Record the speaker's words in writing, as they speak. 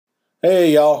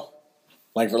Hey y'all,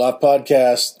 Langford Life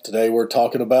Podcast. Today we're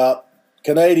talking about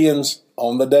Canadians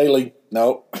on the daily.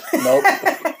 Nope,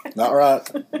 not right.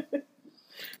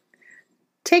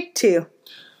 Take two.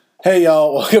 Hey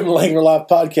y'all, welcome to Langford Life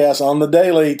Podcast on the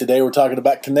daily. Today we're talking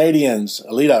about Canadians.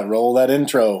 Alita, roll that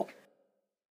intro.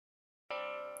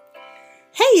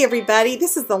 Hey everybody,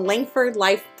 this is the Langford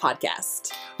Life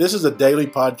Podcast. This is a daily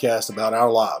podcast about our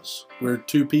lives. We're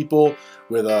two people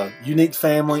with a unique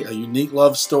family, a unique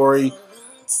love story,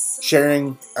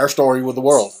 sharing our story with the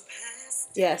world.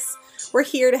 Yes, we're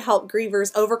here to help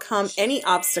grievers overcome any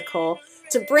obstacle,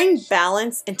 to bring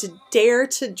balance, and to dare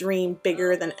to dream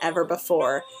bigger than ever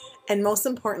before. And most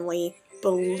importantly,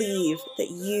 believe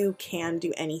that you can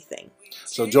do anything.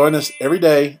 So join us every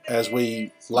day as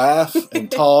we laugh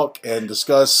and talk and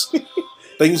discuss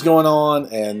things going on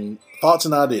and thoughts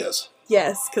and ideas.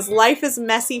 Yes, because life is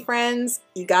messy, friends.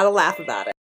 You gotta laugh about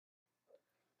it.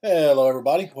 Hello,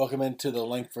 everybody. Welcome into the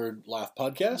Langford Life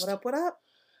Podcast. What up, what up?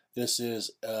 This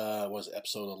is was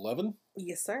episode 11.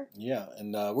 Yes, sir. Yeah,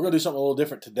 and we're going to do something a little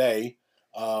different today.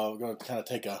 We're going to kind of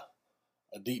take a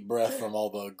deep breath from all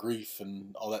the grief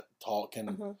and all that talk.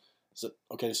 And is it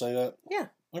okay to say that? Yeah.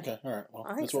 Okay, all right. Well,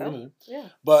 I think that's what so. we're going to do. Yeah.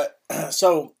 But,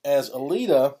 so, as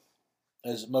Alita,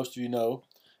 as most of you know,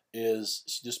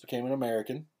 she just became an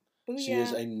American. Ooh, She yeah.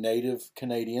 is a native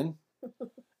Canadian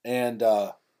and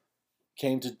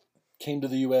came to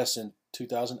the U.S. in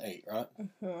 2008, right?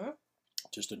 Mm-hmm.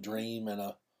 Just a dream and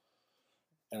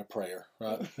a prayer,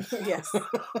 right? Yes.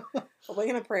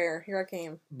 Awaken a prayer. Here I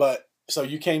came. But so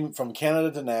you came from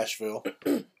Canada to Nashville,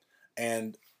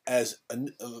 and as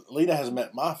Alita has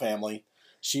met my family,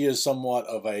 she is somewhat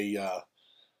of a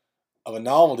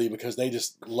novelty because they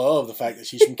just love the fact that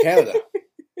she's from Canada,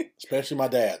 especially my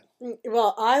dad.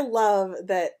 Well, I love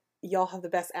that y'all have the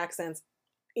best accents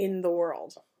in the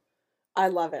world. I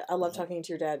love it. I love talking to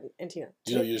your dad and Tina.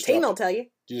 You know, you just Tina will tell you.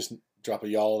 You just drop a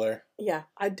y'all there. Yeah,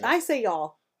 I say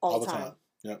y'all all the time.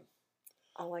 Yep.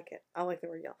 I like it. I like the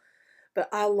word y'all. But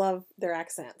I love their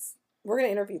accents. We're going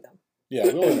to interview them. Yeah,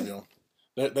 we'll interview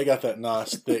them. They got that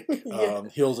nice, thick Yeah.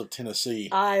 Hills of Tennessee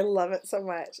I love it so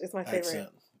much. It's my favorite. accent.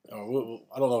 Oh,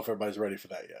 I don't know if everybody's ready for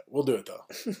that yet. We'll do it, though.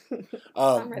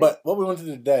 I'm ready. But what we wanted to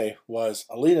do today was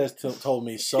Alita told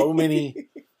me so many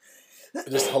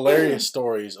just hilarious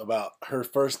stories about her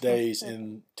first days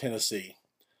in Tennessee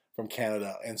from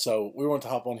Canada. And so we want to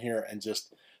hop on here and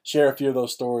just share a few of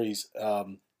those stories,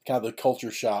 kind of the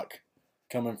culture shock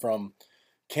coming from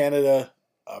Canada,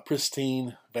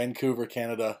 pristine Vancouver,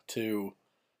 Canada, to,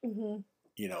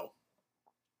 you know,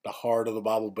 the heart of the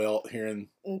Bible Belt here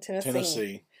in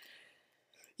Tennessee.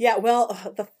 Yeah, well,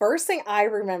 the first thing I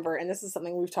remember, and this is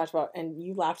something we've talked about, and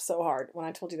you laughed so hard when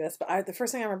I told you this, but the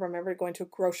first thing I remember going to a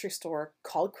grocery store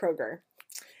called Kroger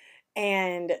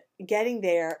and getting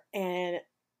there, and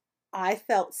I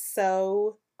felt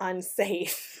so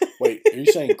unsafe. Wait, are you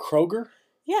saying Kroger?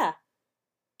 Yeah.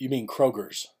 You mean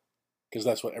Kroger's, because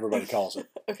that's what everybody calls it.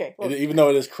 Okay. Well, Even though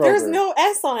it is Kroger. there's no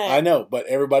S on it. I know, but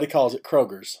everybody calls it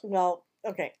Kroger's. Well,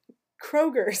 okay.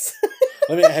 Kroger's.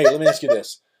 Let me ask you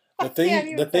this.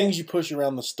 The things you push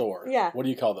around the store. Yeah. What do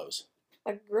you call those?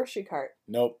 A grocery cart.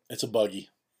 Nope, it's a buggy.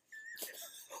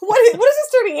 What is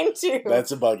this turning into?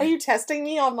 That's a buggy. Are you testing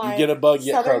me on my You get a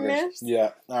buggy at Kroger's. southernness?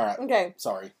 Yeah. All right. Okay.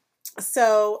 Sorry.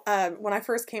 So when I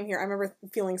first came here, I remember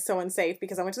feeling so unsafe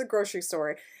because I went to the grocery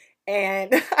store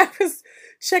and I was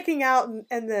checking out,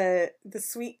 and the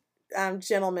sweet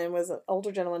gentleman was an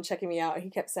older gentleman checking me out, and he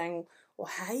kept saying, "Well,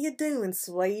 how you doing,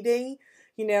 sweetie?"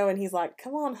 You know, and he's like,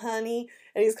 "Come on, honey,"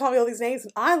 and he's calling me all these names,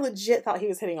 and I legit thought he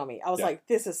was hitting on me. I was like,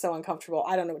 "This is so uncomfortable.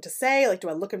 I don't know what to say. Like, do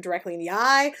I look him directly in the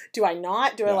eye? Do I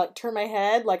not? Do I like turn my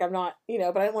head like I'm not, you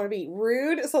know?" But I didn't want to be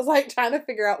rude, so I was like trying to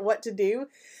figure out what to do.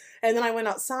 And then I went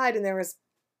outside, and there was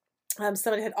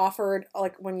somebody had offered,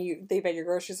 like, when they bag your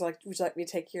groceries, like, "Would you like me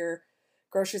to take your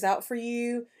groceries out for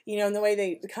you?" You know, and the way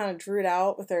they kind of drew it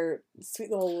out with their sweet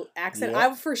little accent. Yeah. I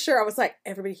was like,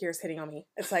 everybody here is hitting on me.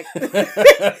 It's like,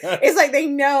 it's like they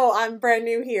know I'm brand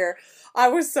new here. I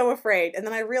was so afraid. And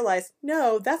then I realized,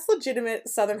 no, that's legitimate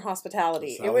Southern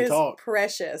hospitality. That's how it we was talk.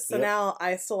 precious. So Yep. now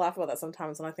I still laugh about that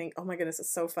sometimes, and I think, oh my goodness, it's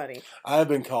so funny. I've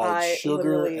been called sugar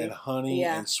literally- and honey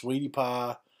yeah. and sweetie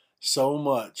pie so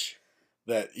much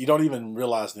that you don't even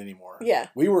realize it anymore. Yeah.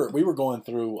 We were going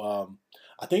through,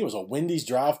 I think it was a Wendy's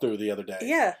drive-thru the other day.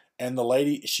 Yeah. And the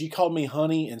lady, she called me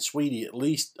honey and sweetie at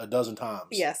least a dozen times.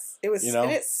 Yes. It was, You know?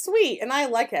 and it's sweet, and I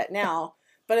like it now.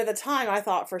 But at the time, I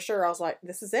thought for sure, I was like,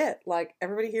 this is it. Like,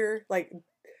 everybody here, like,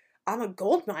 I'm a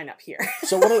gold mine up here.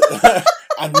 So what?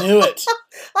 I knew it.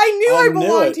 I knew I knew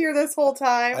belonged it. here this whole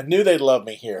time. I knew they'd love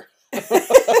me here.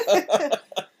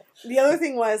 The other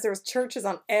thing was there was churches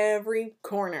on every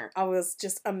corner. I was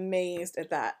just amazed at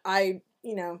that. I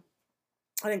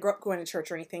didn't grow up going to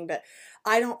church or anything, but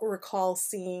I don't recall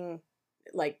seeing,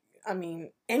 like,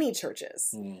 any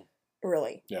churches,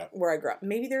 really, where I grew up.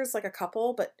 Maybe there's, like, a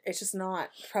couple, but it's just not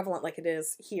prevalent like it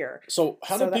is here. So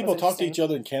how do people talk to each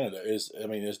other in Canada? Is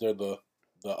there the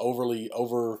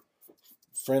over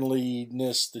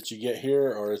friendliness that you get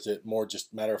here, or is it more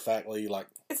just matter of factly, like?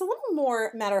 It's a little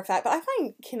more matter of fact, but I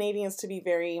find Canadians to be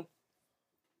very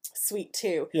sweet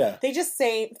too. Yeah. They just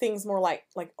say things more like,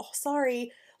 oh,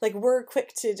 sorry. Like, we're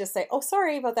quick to just say, oh,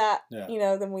 sorry about that,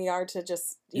 than we are to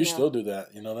just, you still do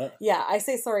that, you know that? Yeah, I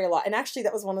say sorry a lot. And actually,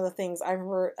 that was one of the things. I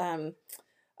remember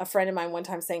a friend of mine one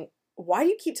time saying, why do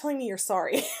you keep telling me you're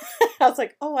sorry? I was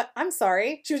like, oh, I'm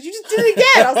sorry. She was, you just did it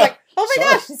again. I was like, oh my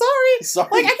gosh,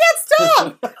 sorry. Like, I can't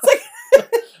stop.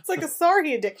 It's like a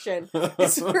sorry addiction.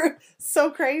 It's so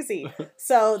crazy.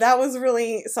 So that was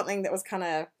really something that was kind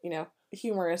of,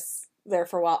 humorous there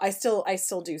for a while. I still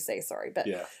do say sorry, but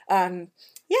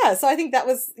so I think that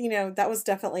was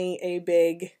definitely a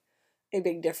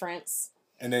big difference.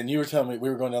 And then you were telling me, we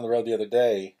were going down the road the other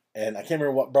day, and I can't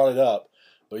remember what brought it up,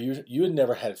 but you had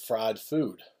never had fried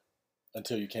food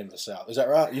until you came to the South. Is that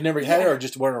right? You never had it, or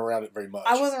just weren't around it very much?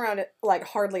 I wasn't around it, like,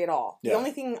 hardly at all. The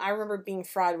only thing I remember being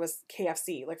fried was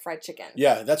KFC, like fried chicken.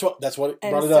 Yeah, that's what brought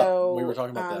it up. We were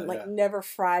talking about that. Like, never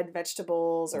fried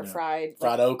vegetables or fried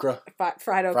okra.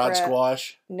 Fried okra. Fried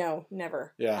squash. No,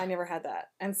 never. Yeah. I never had that.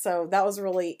 And so that was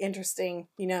really interesting,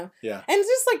 Yeah. And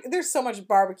just, like, there's so much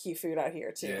barbecue food out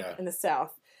here, too, in the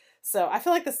South. So I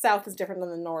feel like the South is different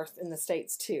than the North in the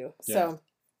States, too. So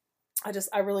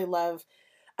I really love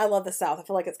the South. I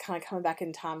feel like it's kind of coming back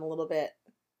in time a little bit,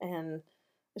 and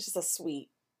it's just a sweet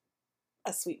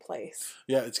place.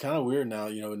 Yeah, it's kind of weird now.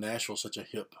 Nashville's such a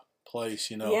hip place,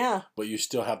 Yeah. But you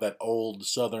still have that old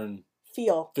Southern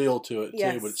feel to it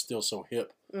too, but it's still so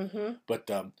hip. Mm-hmm. But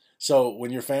so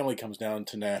when your family comes down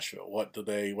to Nashville,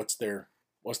 what's their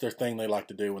thing they like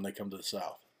to do when they come to the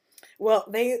South? Well,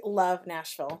 they love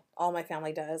Nashville. All my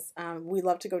family does. We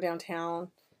love to go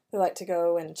downtown. They like to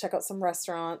go and check out some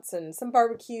restaurants and some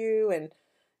barbecue, and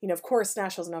of course,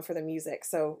 Nashville's known for the music,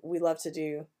 so we love to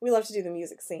do the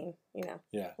music scene.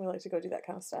 Yeah, we like to go do that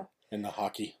kind of stuff. And the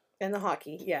hockey.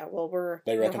 Yeah. Well,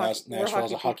 they recognize Nashville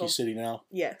as a hockey city now.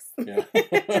 Yes. Yeah.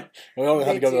 We only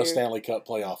had to go to a Stanley Cup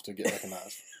playoff to get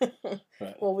recognized.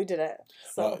 Right. Well, we did it.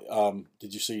 So.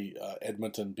 Did you see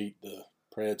Edmonton beat the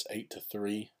Preds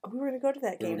 8-3? We were going to go to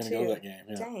that game. We were going to go to that game.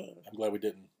 Yeah. Dang. I'm glad we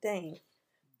didn't. Dang.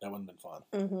 That wouldn't have been fun.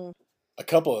 Mm-hmm. A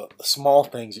couple of small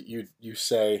things that you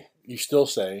still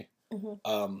say,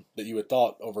 that you had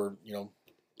thought over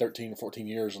 13 or 14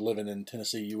 years living in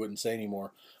Tennessee you wouldn't say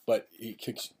anymore. But it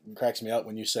cracks me up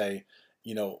when you say,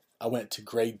 I went to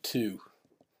grade 2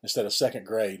 instead of second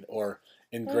grade, or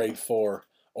in grade 4,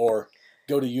 or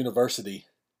go to university.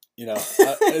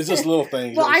 It's just little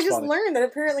things. Well, I just learned that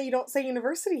apparently you don't say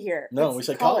university here. No, we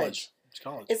say college. It's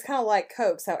college. It's kind of like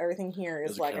Coke. So everything here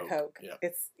is like a Coke. Yeah.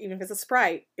 It's even if it's a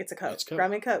Sprite, it's a Coke. It's Coke.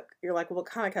 Grab me a Coke. You're like, well, what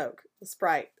kind of Coke? A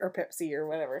Sprite or Pepsi or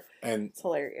whatever. And it's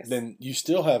hilarious. Then you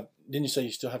still have. Didn't you say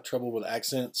you still have trouble with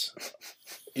accents,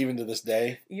 even to this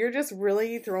day? You're just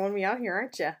really throwing me out here,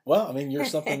 aren't you? Well, you're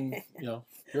something.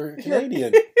 You're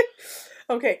Canadian.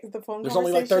 Okay, the phone. There's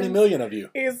only like 30 million of you.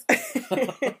 Is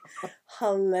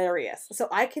hilarious. So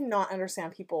I cannot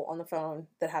understand people on the phone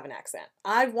that have an accent.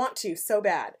 I want to so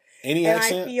bad. Any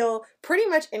accent? And I feel pretty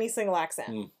much any single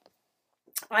accent.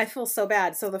 I feel so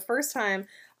bad. So the first time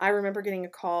I remember getting a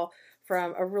call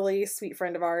from a really sweet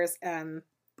friend of ours,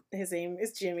 his name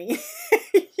is Jimmy,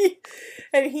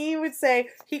 and he would say,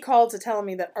 he called to tell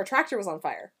me that our tractor was on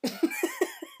fire.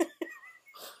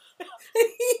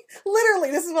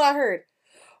 Literally, this is what I heard.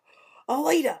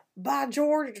 Alita, by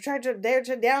George, the tractor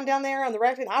down there on the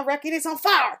wreck, I reckon it's on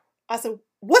fire. I said,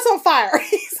 what's on fire?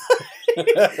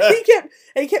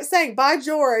 he kept saying, by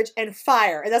George and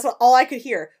fire. And that's all I could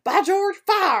hear. By George,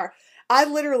 fire. I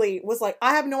literally was like,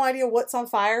 I have no idea what's on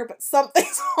fire, but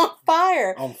something's on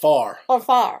fire. On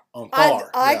fire.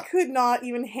 I could not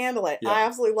even handle it. Yeah. I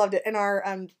absolutely loved it. And our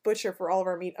butcher for all of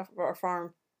our meat for our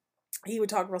farm, he would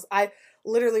talk to us. I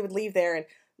literally would leave there, and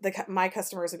my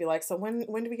customers would be like, so when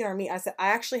do we get our meat? I said, I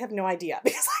actually have no idea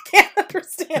because I can't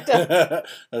understand it.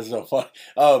 That's so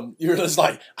funny. You're just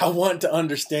like, I want to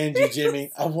understand you, Jimmy.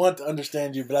 I want to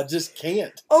understand you, but I just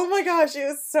can't. Oh my gosh, it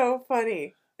was so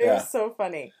funny. It was so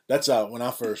funny. That's when I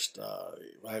first,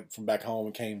 from back home,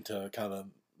 and came to kind of the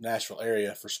Nashville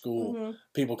area for school. Mm-hmm.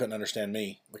 People couldn't understand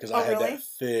me because I had that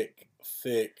thick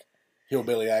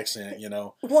hillbilly accent, you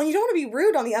know. Well, you don't want to be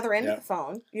rude on the other end Yeah. of the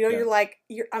phone. You know, Yeah. you're like,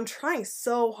 I'm trying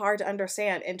so hard to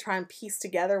understand and try and piece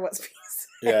together what's being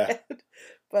Yeah. said.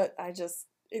 But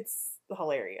it's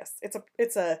hilarious.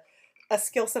 It's a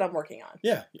skill set I'm working on.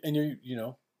 Yeah, and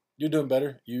you're doing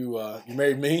better. You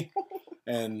married me,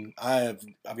 and I've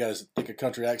got as thick a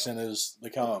country accent as they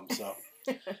come. So,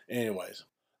 anyways,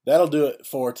 that'll do it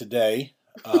for today,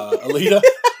 Alita.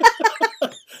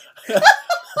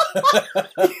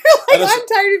 I'm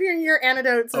tired of hearing your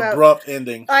anecdotes about abrupt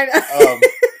ending. I know.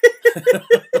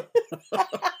 Um,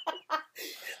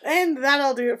 And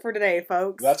that'll do it for today,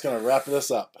 folks. that's gonna wrap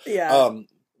this up. Yeah.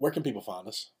 Where can people find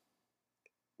us?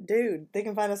 Dude, they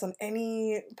can find us on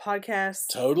any podcast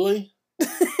Totally.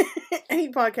 any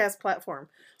podcast platform.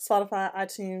 Spotify,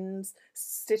 iTunes,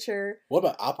 Stitcher, What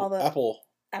about all the Apple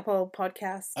Apple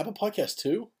Podcasts. Apple Podcast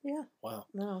too? Yeah. Wow.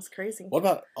 No, it's crazy. What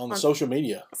about on social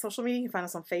media? Social media, you can find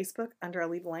us on Facebook under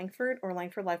Alita Langford or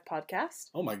Langford Life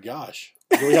Podcast. Oh my gosh.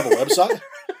 Do we have a website?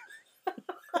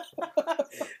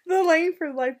 The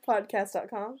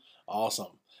LangfordLifePodcast.com.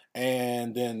 Awesome.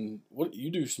 And then what you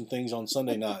do some things on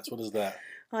Sunday nights. What is that?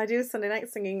 I do Sunday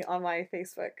night singing on my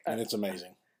Facebook. And it's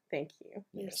amazing. Thank you.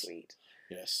 You're Yes. sweet.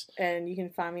 Yes. And you can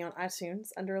find me on iTunes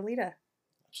under Alita.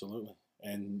 Absolutely.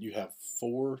 And you have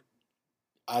 4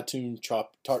 iTunes chart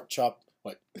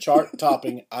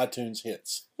topping iTunes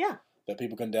hits. Yeah. That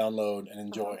people can download and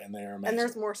enjoy, and they're amazing. And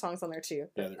there's more songs on there too.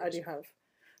 Yeah, But there I is. do have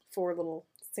 4 little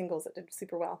singles that did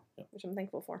super well, Yep. which I'm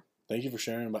thankful for. Thank you for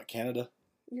sharing about Canada.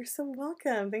 You're so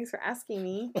welcome. Thanks for asking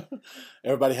me.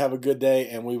 Everybody have a good day,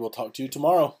 and we will talk to you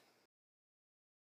tomorrow.